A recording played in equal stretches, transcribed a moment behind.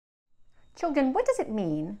Children, what does it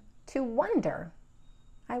mean to wonder?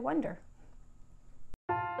 I wonder.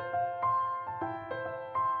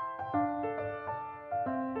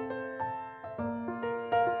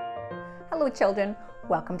 Hello children,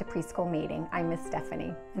 welcome to Preschool Meeting. I'm Miss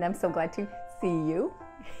Stephanie and I'm so glad to see you.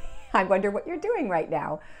 I wonder what you're doing right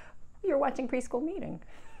now. You're watching Preschool Meeting.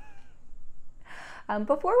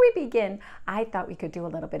 Before we begin, I thought we could do a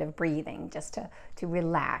little bit of breathing just to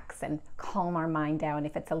relax and calm our mind down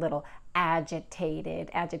if it's a little agitated.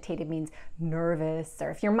 Agitated means nervous, or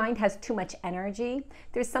if your mind has too much energy,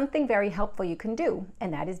 there's something very helpful you can do,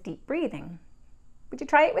 and that is deep breathing. Would you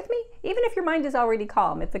try it with me? Even if your mind is already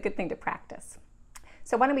calm, it's a good thing to practice.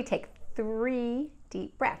 So why don't we take 3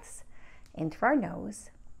 deep breaths in through our nose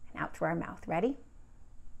and out through our mouth. Ready?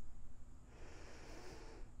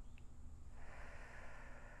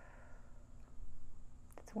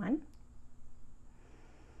 That's 1.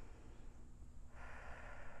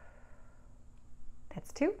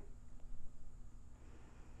 That's 2.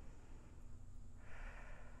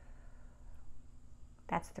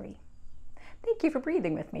 That's 3. Thank you for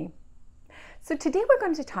breathing with me. So today we're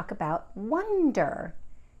going to talk about wonder.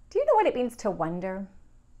 Do you know what it means to wonder?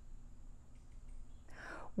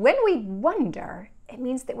 When we wonder, it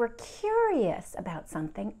means that we're curious about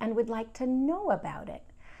something and would like to know about it.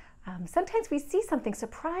 Sometimes we see something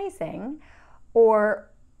surprising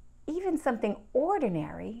or even something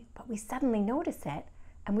ordinary, but we suddenly notice it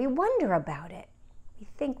and we wonder about it. We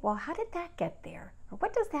think, well, how did that get there? Or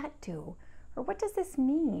what does that do? Or what does this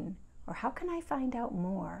mean? Or how can I find out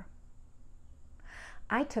more?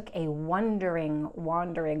 I took a wandering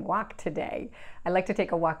walk today. I like to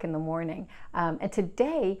take a walk in the morning. And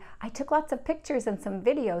today I took lots of pictures and some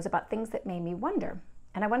videos about things that made me wonder.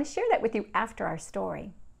 And I want to share that with you after our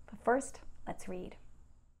story. But first, let's read.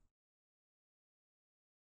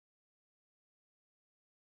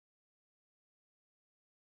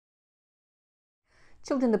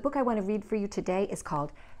 Children, the book I want to read for you today is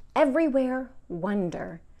called Everywhere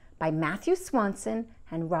Wonder by Matthew Swanson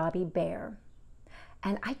and Robbi Behr.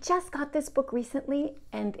 And I just got this book recently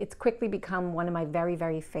and it's quickly become one of my very,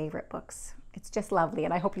 very favorite books. It's just lovely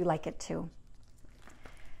and I hope you like it too.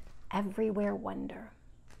 Everywhere Wonder.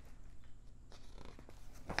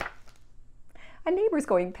 A neighbor's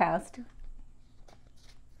going past.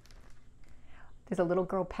 There's a little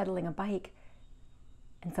girl pedaling a bike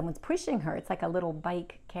and someone's pushing her. It's like a little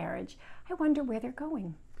bike carriage. I wonder where they're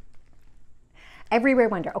going. Everywhere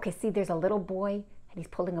Wonder. Okay, see, there's a little boy and he's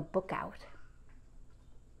pulling a book out.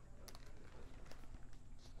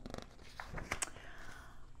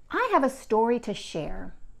 I have a story to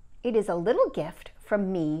share. It is a little gift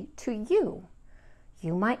from me to you.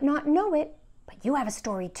 You might not know it, but you have a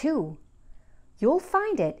story too. You'll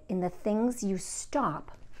find it in the things you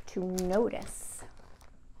stop to notice.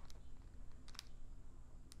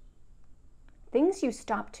 Things you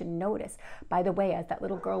stop to notice. By the way, as that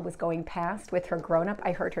little girl was going past with her grown-up,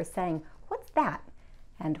 I heard her saying, "What's that?"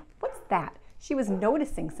 And "What's that?" She was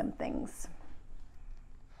noticing some things.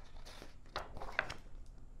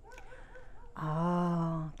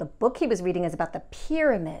 Oh, the book he was reading is about the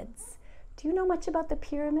pyramids. Do you know much about the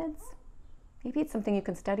pyramids? Maybe it's something you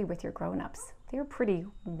can study with your grown-ups. They're pretty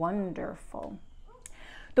wonderful.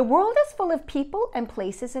 The world is full of people and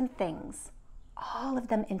places and things, all of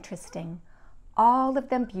them interesting, all of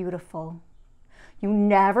them beautiful. You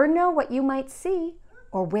never know what you might see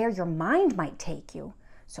or where your mind might take you,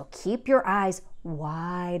 so keep your eyes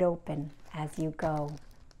wide open as you go.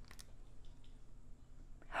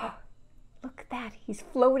 Look at that, he's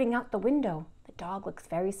floating out the window. The dog looks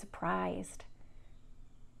very surprised.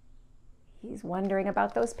 He's wondering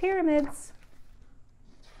about those pyramids.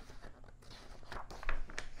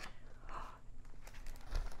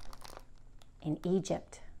 In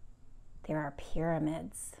Egypt, there are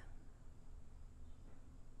pyramids.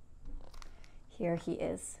 Here he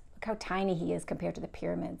is. Look how tiny he is compared to the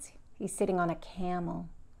pyramids. He's sitting on a camel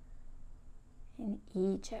in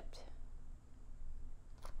Egypt.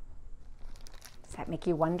 Does that make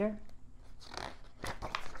you wonder?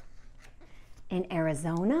 In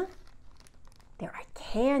Arizona, there are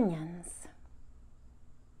canyons.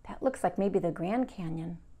 That looks like maybe the Grand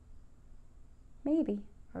Canyon. Maybe,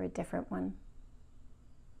 or a different one.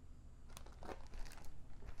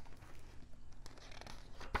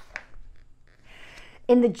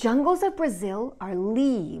 In the jungles of Brazil are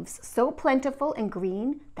leaves so plentiful and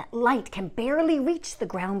green that light can barely reach the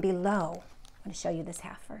ground below. I'm going to show you this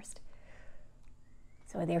half first.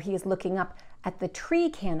 So there he is looking up at the tree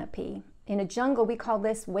canopy. In a jungle, we call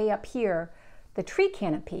this way up here the tree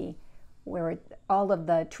canopy, where all of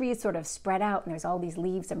the trees sort of spread out and there's all these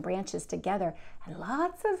leaves and branches together, and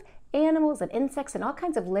lots of animals and insects and all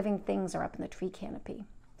kinds of living things are up in the tree canopy.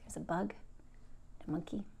 There's a bug, a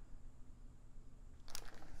monkey.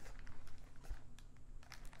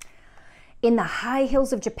 In the high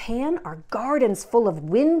hills of Japan are gardens full of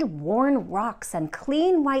wind-worn rocks and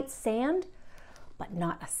clean white sand, but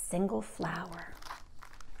not a single flower.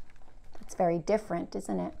 It's very different,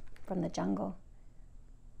 isn't it, from the jungle?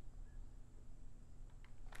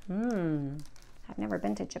 I've never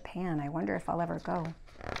been to Japan. I wonder if I'll ever go.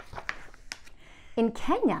 In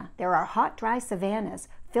Kenya, there are hot, dry savannas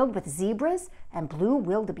filled with zebras and blue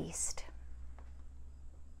wildebeest.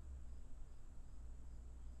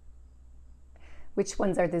 Which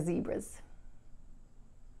ones are the zebras?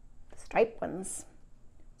 The striped ones.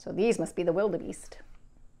 So these must be the wildebeest.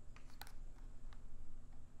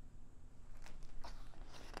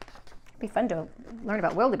 It'd be fun to learn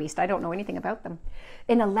about wildebeest. I don't know anything about them.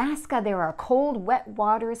 In Alaska, there are cold, wet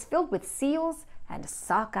waters filled with seals and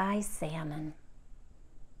sockeye salmon.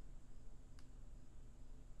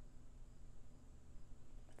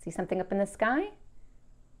 See something up in the sky?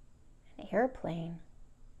 An airplane.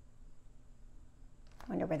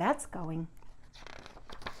 Wonder where that's going.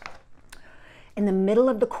 In the middle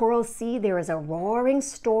of the Coral Sea, there is a roaring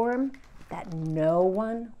storm that no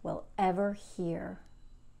one will ever hear.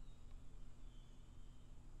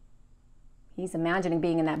 He's imagining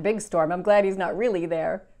being in that big storm. I'm glad he's not really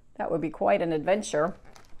there. That would be quite an adventure.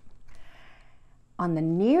 On the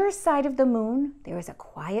near side of the moon, there is a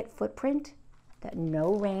quiet footprint that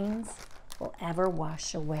no rains will ever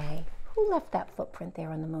wash away. Who left that footprint there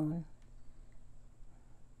on the moon?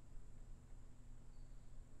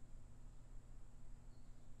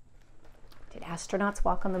 Did astronauts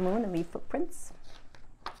walk on the moon and leave footprints?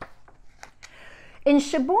 In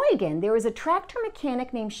Sheboygan, there is a tractor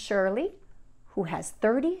mechanic named Shirley who has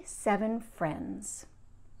 37 friends.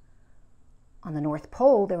 On the North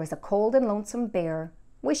Pole, there is a cold and lonesome bear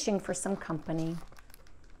wishing for some company.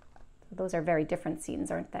 Those are very different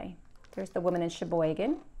scenes, aren't they? There's the woman in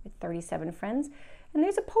Sheboygan with 37 friends, and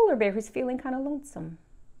there's a polar bear who's feeling kind of lonesome.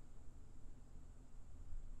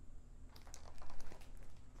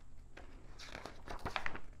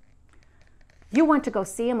 You want to go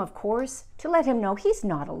see him, of course, to let him know he's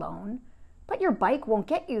not alone, but your bike won't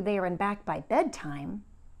get you there and back by bedtime.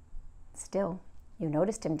 Still, you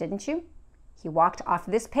noticed him, didn't you? He walked off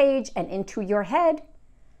this page and into your head.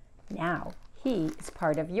 Now, he is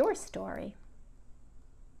part of your story.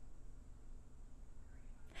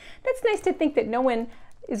 That's nice to think that no one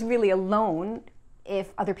is really alone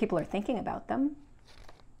if other people are thinking about them.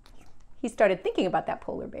 He started thinking about that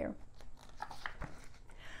polar bear.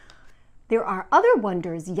 There are other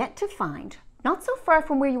wonders yet to find, not so far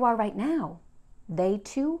from where you are right now. They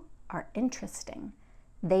too are interesting.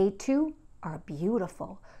 They too are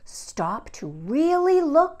beautiful. Stop to really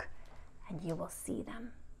look and you will see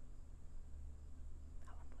them.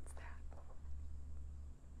 What's that?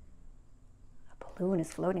 A balloon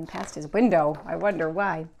is floating past his window. I wonder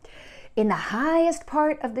why. In the highest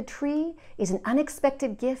part of the tree is an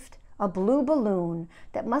unexpected gift, a blue balloon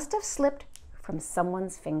that must have slipped from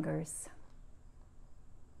someone's fingers.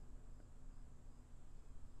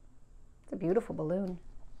 It's a beautiful balloon.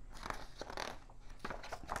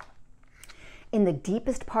 In the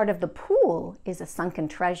deepest part of the pool is a sunken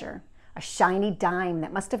treasure, a shiny dime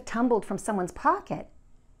that must have tumbled from someone's pocket.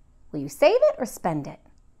 Will you save it or spend it?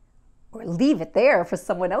 Or leave it there for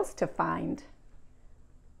someone else to find?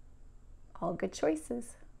 All good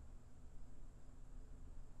choices.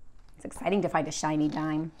 It's exciting to find a shiny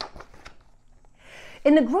dime.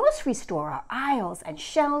 In the grocery store are aisles and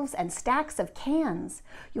shelves and stacks of cans.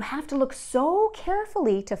 You have to look so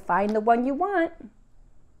carefully to find the one you want.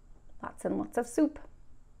 Lots and lots of soup.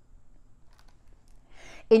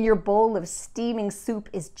 In your bowl of steaming soup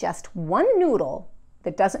is just one noodle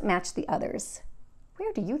that doesn't match the others.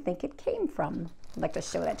 Where do you think it came from? I'd like to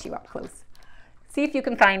show that to you up close. See if you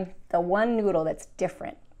can find the one noodle that's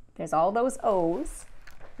different. There's all those O's.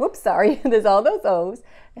 Whoops, sorry. There's all those O's.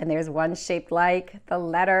 And there's one shaped like the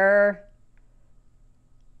letter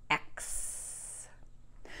X.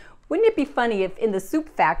 Wouldn't it be funny if in the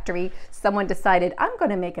soup factory someone decided, I'm going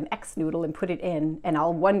to make an X noodle and put it in, and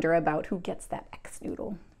I'll wonder about who gets that X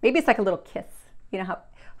noodle. Maybe it's like a little kiss. You know how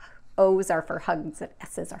O's are for hugs and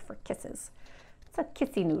S's are for kisses. It's a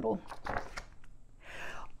kissy noodle.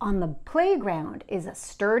 On the playground is a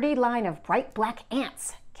sturdy line of bright black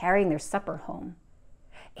ants carrying their supper home.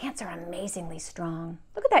 Ants are amazingly strong.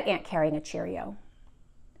 Look at that ant carrying a Cheerio.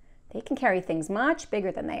 They can carry things much bigger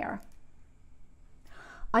than they are.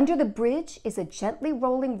 Under the bridge is a gently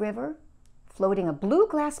rolling river floating a blue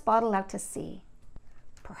glass bottle out to sea.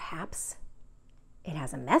 Perhaps it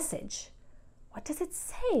has a message. What does it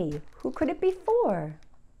say? Who could it be for?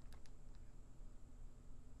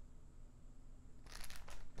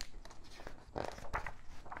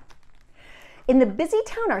 In the busy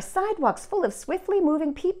town are sidewalks full of swiftly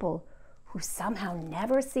moving people who somehow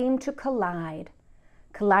never seem to collide.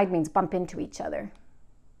 Collide means bump into each other.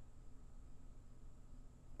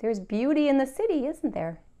 There's beauty in the city, isn't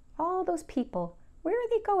there? All those people. Where are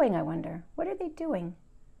they going, I wonder? What are they doing?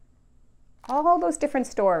 All those different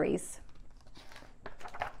stories.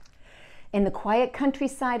 In the quiet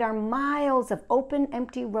countryside are miles of open,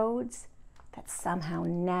 empty roads that somehow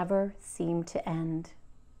never seem to end.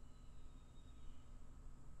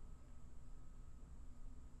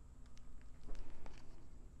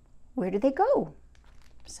 Where do they go?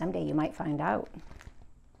 Someday you might find out.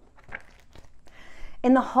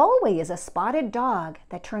 In the hallway is a spotted dog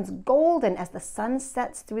that turns golden as the sun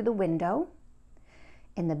sets through the window.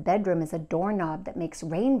 In the bedroom is a doorknob that makes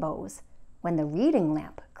rainbows when the reading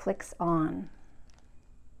lamp clicks on.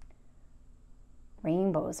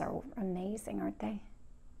 Rainbows are amazing, aren't they?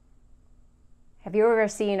 Have you ever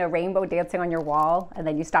seen a rainbow dancing on your wall and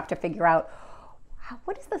then you stop to figure out,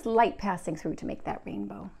 what is this light passing through to make that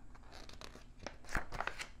rainbow?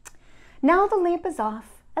 Now the lamp is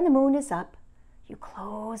off and the moon is up. You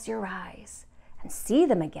close your eyes and see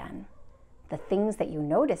them again, the things that you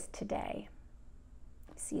noticed today.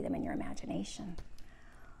 See them in your imagination.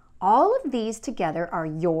 All of these together are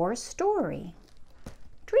your story.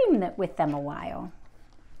 Dream with them a while.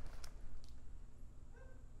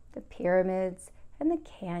 The pyramids and the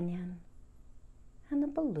canyon and the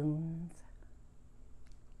balloons.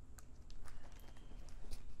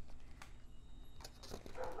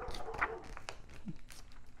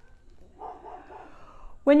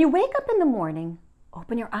 When you wake up in the morning,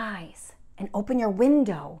 open your eyes and open your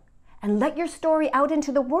window and let your story out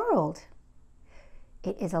into the world.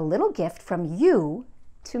 It is a little gift from you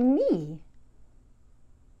to me.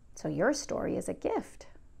 So your story is a gift.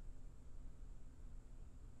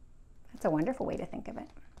 That's a wonderful way to think of it.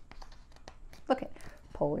 Look at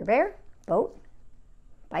polar bear, boat,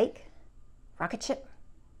 bike, rocket ship,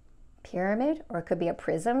 pyramid, or it could be a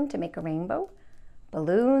prism to make a rainbow,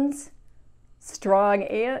 balloons, strong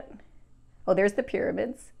ant. Oh, there's the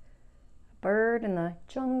pyramids. A bird in the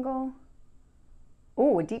jungle.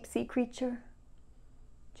 Oh, a deep sea creature.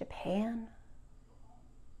 Japan.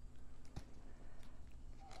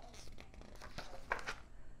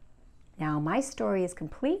 Now my story is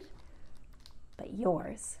complete, but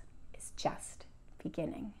yours is just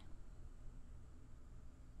beginning.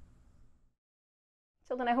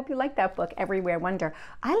 Children, I hope you liked that book, Everywhere Wonder.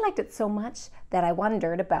 I liked it so much that I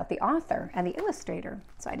wondered about the author and the illustrator.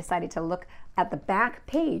 So I decided to look at the back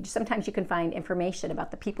page. Sometimes you can find information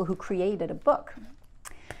about the people who created a book.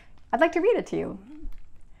 I'd like to read it to you.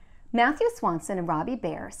 Matthew Swanson and Robbi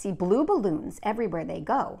Behr see blue balloons everywhere they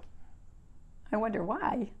go. I wonder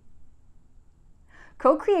why.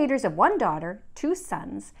 Co-creators of one daughter, 2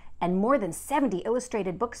 sons, and more than 70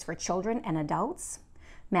 illustrated books for children and adults,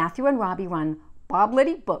 Matthew and Robbi run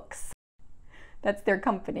Boblety Books. That's their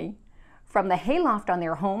company. From the hayloft on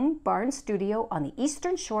their home barn studio on the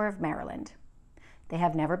eastern shore of Maryland. They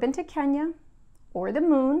have never been to Kenya or the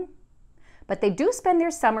moon, but they do spend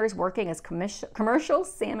their summers working as commercial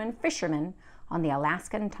salmon fishermen on the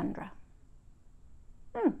Alaskan tundra.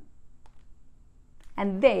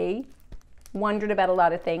 And they wondered about a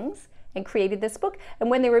lot of things and created this book. And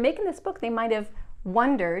when they were making this book, they might have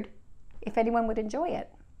wondered if anyone would enjoy it.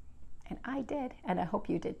 And I did, and I hope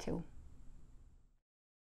you did too.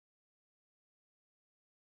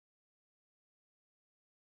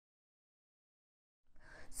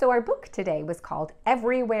 So our book today was called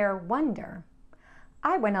Everywhere Wonder.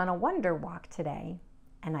 I went on a wonder walk today,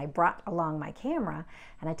 and I brought along my camera,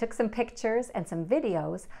 and I took some pictures and some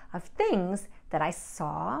videos of things that I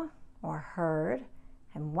saw or heard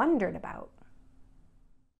and wondered about.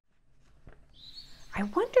 I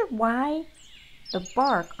wonder why the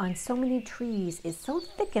bark on so many trees is so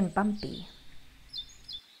thick and bumpy.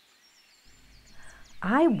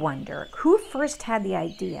 I wonder who first had the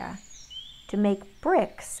idea to make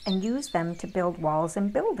bricks and use them to build walls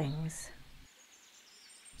and buildings.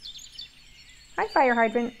 Hi, fire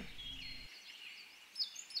hydrant.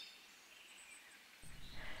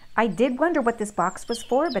 I did wonder what this box was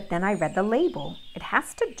for, but then I read the label. It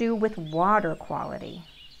has to do with water quality.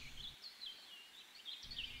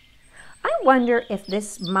 I wonder if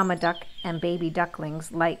this mama duck and baby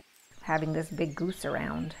ducklings like having this big goose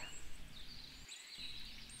around.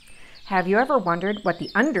 Have you ever wondered what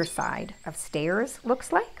the underside of stairs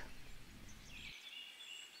looks like?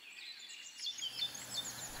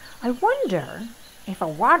 I wonder if a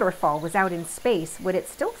waterfall was out in space, would it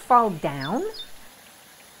still fall down?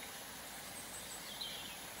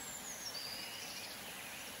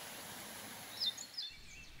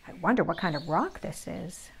 I wonder what kind of rock this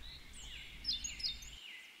is.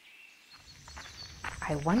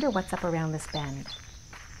 I wonder what's up around this bend.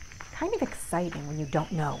 Kind of exciting when you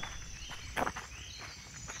don't know.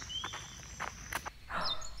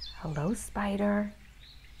 Hello, spider.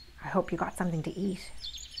 I hope you got something to eat.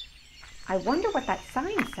 I wonder what that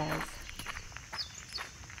sign says.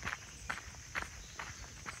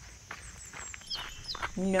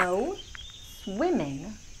 No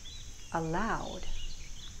swimming allowed.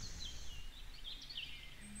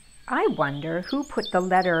 I wonder who put the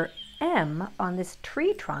letter M on this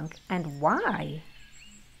tree trunk and why.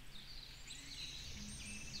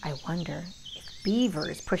 I wonder if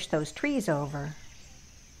beavers push those trees over.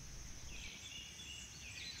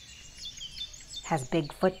 Has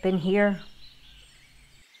Bigfoot been here?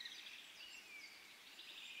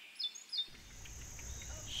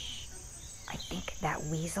 Shh. I think that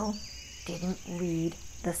weasel didn't read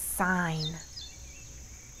the sign.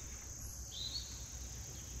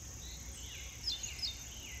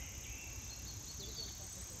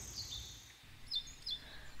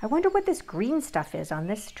 I wonder what this green stuff is on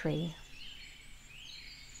this tree.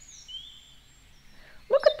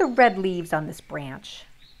 Look at the red leaves on this branch.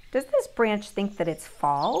 Does this branch think that it's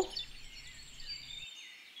fall?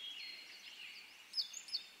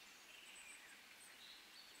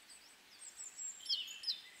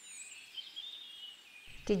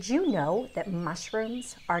 Did you know that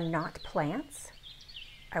mushrooms are not plants?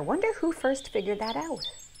 I wonder who first figured that out.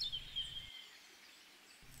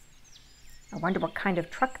 I wonder what kind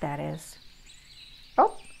of truck that is.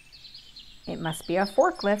 Oh, it must be a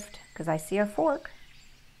forklift because I see a fork.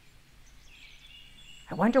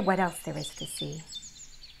 I wonder what else there is to see.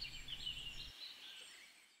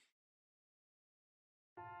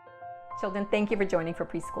 Children, thank you for joining for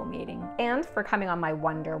preschool meeting and for coming on my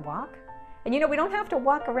wonder walk. And you know, we don't have to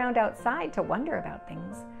walk around outside to wonder about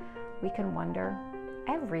things. We can wonder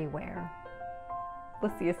everywhere.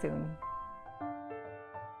 We'll see you soon.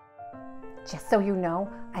 Just so you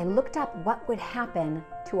know, I looked up what would happen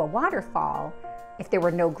to a waterfall if there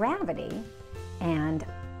were no gravity, and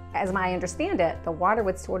as I understand it, the water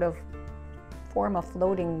would sort of form a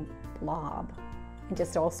floating blob and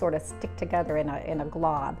just all sort of stick together in a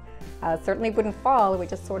glob. Certainly wouldn't fall, it would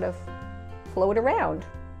just sort of float around.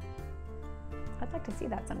 I'd like to see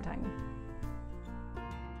that sometime.